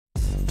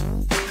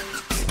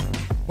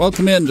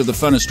Welcome into the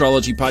Fun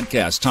Astrology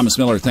Podcast. Thomas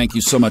Miller, thank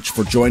you so much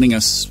for joining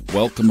us.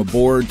 Welcome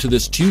aboard to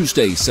this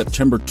Tuesday,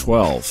 September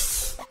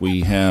 12th. We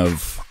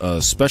have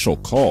a special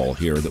call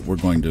here that we're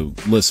going to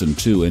listen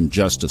to in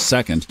just a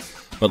second.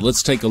 But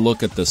let's take a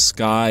look at the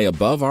sky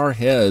above our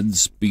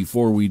heads.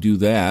 Before we do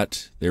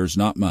that, there's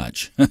not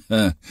much.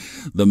 The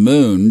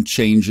moon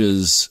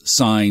changes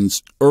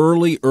signs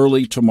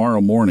early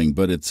tomorrow morning,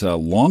 but it's a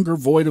longer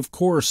void of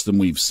course than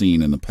we've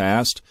seen in the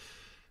past.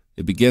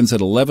 It begins at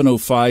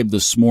 11:05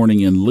 this morning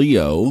in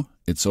Leo.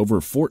 It's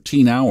over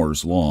 14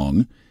 hours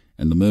long,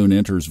 and the moon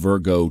enters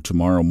Virgo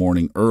tomorrow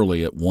morning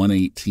early at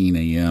 1:18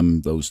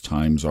 a.m. Those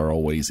times are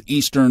always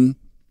Eastern.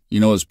 You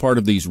know, as part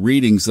of these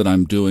readings that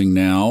I'm doing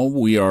now,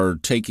 we are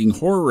taking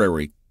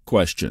horary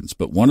questions,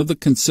 but one of the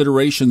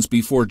considerations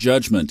before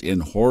judgment in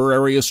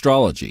horary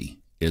astrology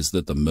is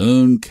that the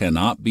moon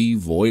cannot be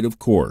void of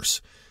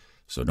course.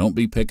 So don't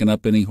be picking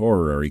up any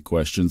horary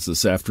questions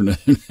this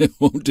afternoon. It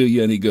won't do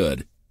you any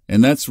good.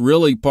 And that's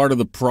really part of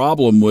the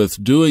problem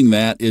with doing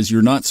that is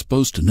you're not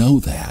supposed to know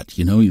that.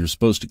 You know, you're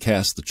supposed to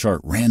cast the chart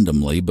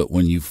randomly, but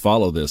when you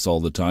follow this all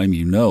the time,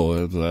 you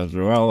know,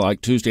 well, like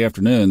Tuesday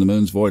afternoon, the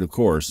moon's void, of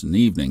course, in the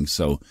evening,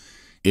 so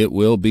it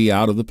will be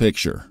out of the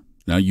picture.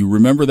 Now, you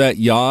remember that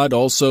yod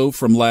also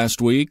from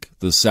last week,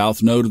 the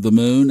south node of the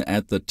moon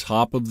at the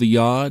top of the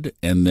yod,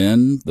 and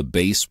then the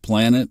base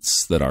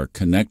planets that are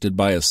connected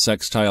by a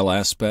sextile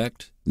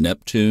aspect,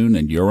 Neptune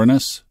and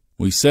Uranus.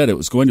 We said it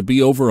was going to be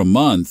over a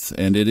month,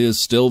 and it is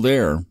still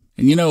there.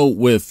 And you know,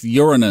 with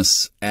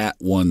Uranus at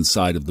one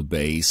side of the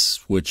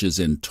base, which is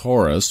in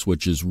Taurus,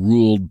 which is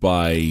ruled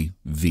by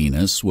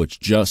Venus, which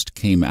just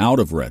came out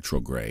of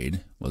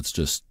retrograde. Let's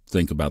just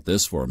think about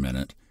this for a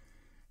minute.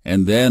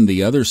 And then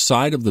the other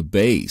side of the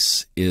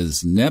base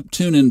is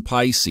Neptune in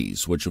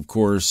Pisces, which, of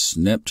course,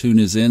 Neptune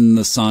is in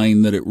the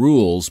sign that it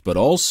rules, but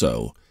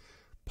also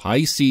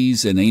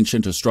Pisces in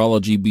ancient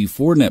astrology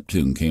before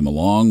Neptune came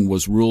along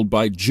was ruled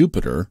by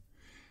Jupiter.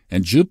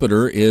 And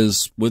Jupiter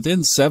is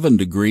within 7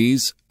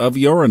 degrees of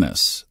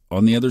Uranus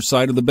on the other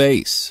side of the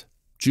base.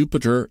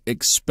 Jupiter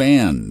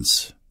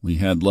expands. We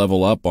had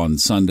Level Up on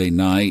Sunday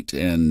night,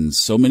 and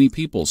so many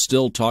people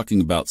still talking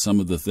about some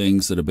of the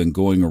things that have been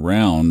going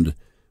around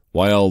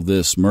while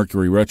this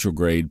Mercury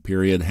retrograde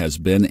period has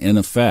been in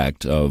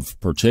effect, of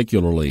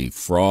particularly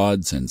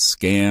frauds and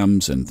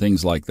scams and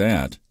things like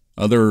that.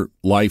 Other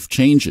life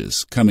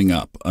changes coming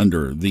up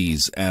under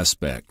these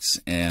aspects.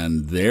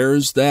 And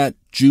there's that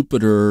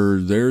Jupiter,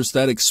 there's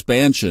that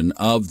expansion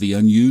of the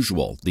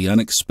unusual, the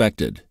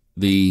unexpected.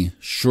 The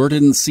sure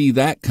didn't see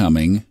that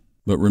coming.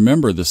 But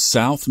remember, the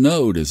south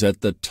node is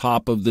at the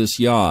top of this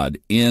yod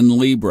in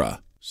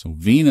Libra. So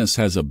Venus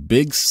has a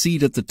big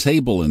seat at the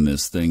table in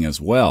this thing as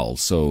well.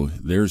 So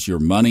there's your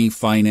money,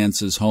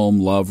 finances, home,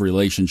 love,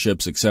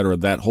 relationships, etc.,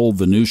 that whole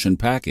Venusian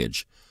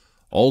package.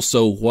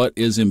 Also, what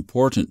is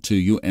important to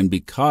you, and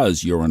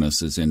because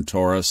Uranus is in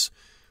Taurus,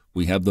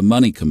 we have the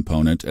money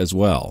component as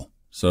well.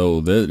 So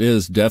that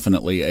is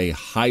definitely a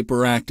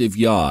hyperactive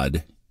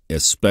yod,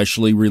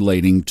 especially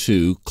relating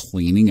to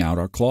cleaning out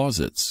our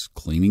closets,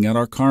 cleaning out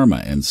our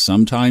karma, and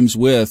sometimes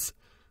with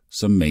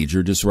some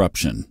major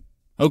disruption.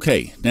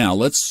 Okay, now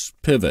let's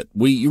pivot.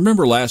 You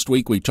remember last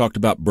week we talked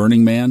about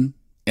Burning Man?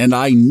 And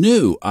I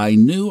knew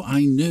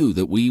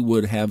that we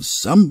would have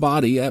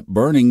somebody at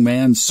Burning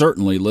Man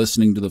certainly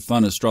listening to the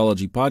Fun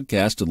Astrology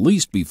Podcast, at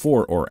least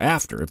before or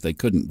after, if they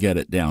couldn't get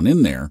it down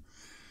in there.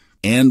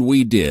 And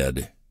we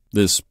did.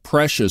 This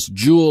precious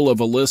jewel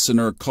of a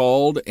listener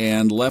called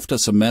and left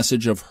us a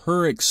message of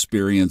her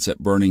experience at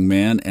Burning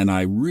Man, and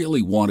I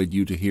really wanted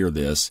you to hear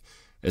this,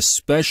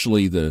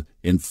 especially the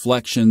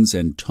inflections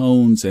and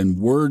tones and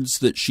words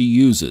that she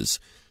uses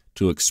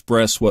to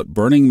express what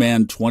Burning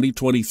Man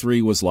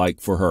 2023 was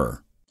like for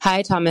her.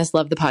 Hi, Thomas.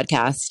 Love the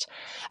podcast.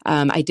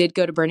 I did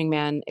go to Burning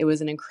Man. It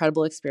was an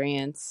incredible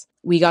experience.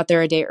 We got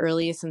there a day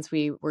early since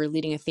we were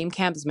leading a theme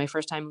camp. This is my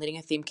first time leading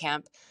a theme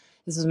camp.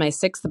 This was my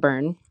 6th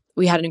burn.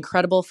 We had an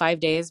incredible 5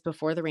 days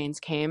before the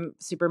rains came.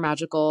 Super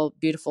magical,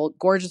 beautiful,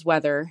 gorgeous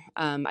weather.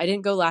 I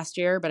didn't go last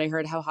year, but I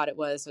heard how hot it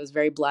was. So I was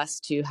very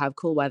blessed to have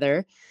cool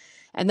weather.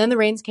 And then the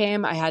rains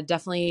came. I had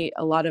definitely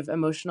a lot of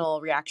emotional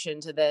reaction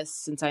to this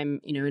since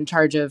I'm, in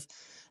charge of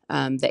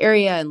the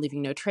area and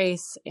leaving no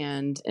trace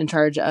and in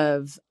charge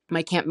of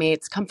my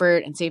campmates'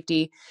 comfort and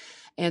safety.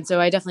 And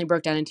so I definitely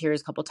broke down in tears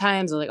a couple of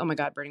times. I was like, oh my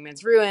God, Burning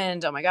Man's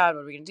ruined. Oh my God,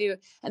 what are we going to do?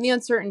 And the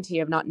uncertainty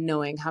of not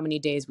knowing how many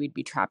days we'd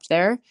be trapped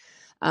there.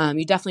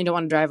 You definitely don't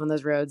want to drive on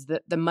those roads.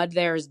 The mud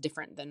there is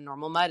different than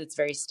normal mud. It's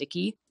very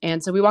sticky.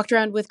 And so we walked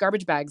around with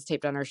garbage bags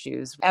taped on our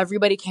shoes.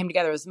 Everybody came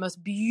together. It was the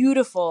most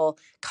beautiful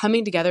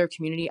coming together of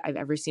community I've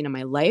ever seen in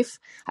my life.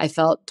 I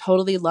felt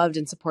totally loved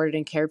and supported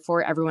and cared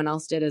for. Everyone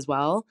else did as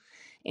well.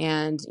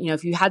 And,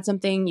 if you had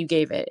something, you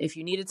gave it. If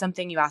you needed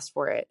something, you asked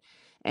for it.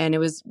 And it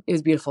was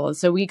beautiful.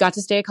 So we got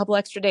to stay a couple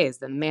extra days.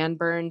 The man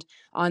burned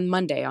on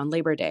Monday, on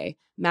Labor Day,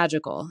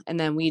 magical. And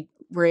then we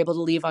were able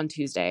to leave on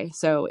Tuesday.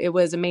 So it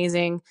was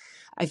amazing.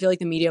 I feel like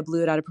the media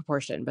blew it out of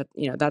proportion, but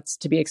that's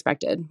to be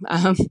expected.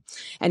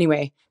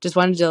 Anyway, just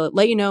wanted to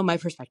let you know my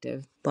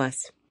perspective.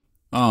 Bless.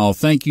 Oh,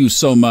 thank you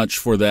so much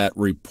for that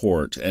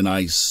report. And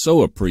I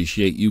so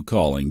appreciate you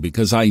calling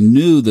because I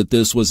knew that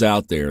this was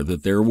out there,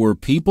 that there were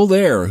people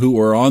there who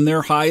were on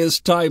their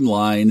highest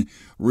timeline,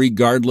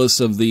 regardless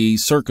of the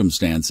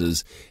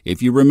circumstances.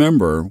 If you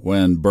remember,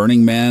 when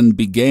Burning Man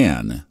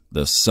began,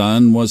 the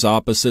sun was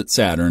opposite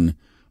Saturn.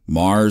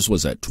 Mars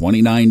was at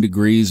 29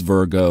 degrees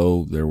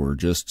Virgo. There were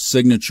just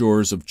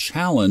signatures of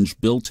challenge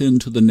built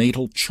into the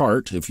natal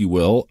chart, if you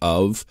will,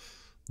 of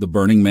the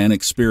Burning Man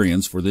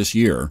experience for this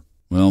year.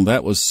 Well,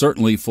 that was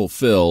certainly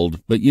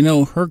fulfilled, but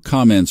her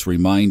comments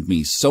remind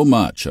me so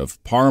much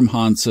of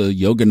Paramhansa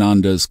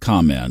Yogananda's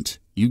comment,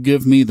 "You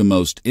give me the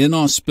most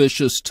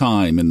inauspicious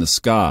time in the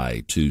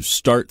sky to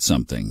start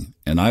something,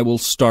 and I will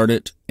start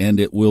it,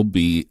 and it will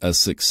be a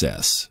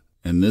success."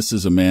 And this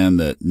is a man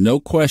that, no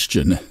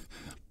question,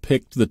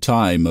 picked the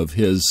time of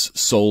his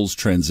soul's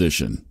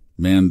transition.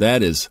 Man,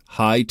 that is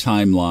high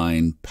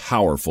timeline,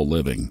 powerful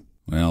living.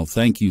 Well,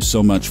 thank you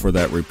so much for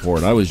that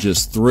report. I was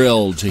just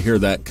thrilled to hear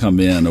that come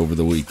in over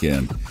the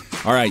weekend.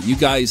 All right, you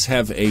guys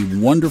have a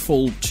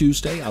wonderful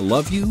Tuesday. I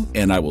love you,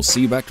 and I will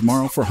see you back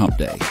tomorrow for Hump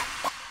Day.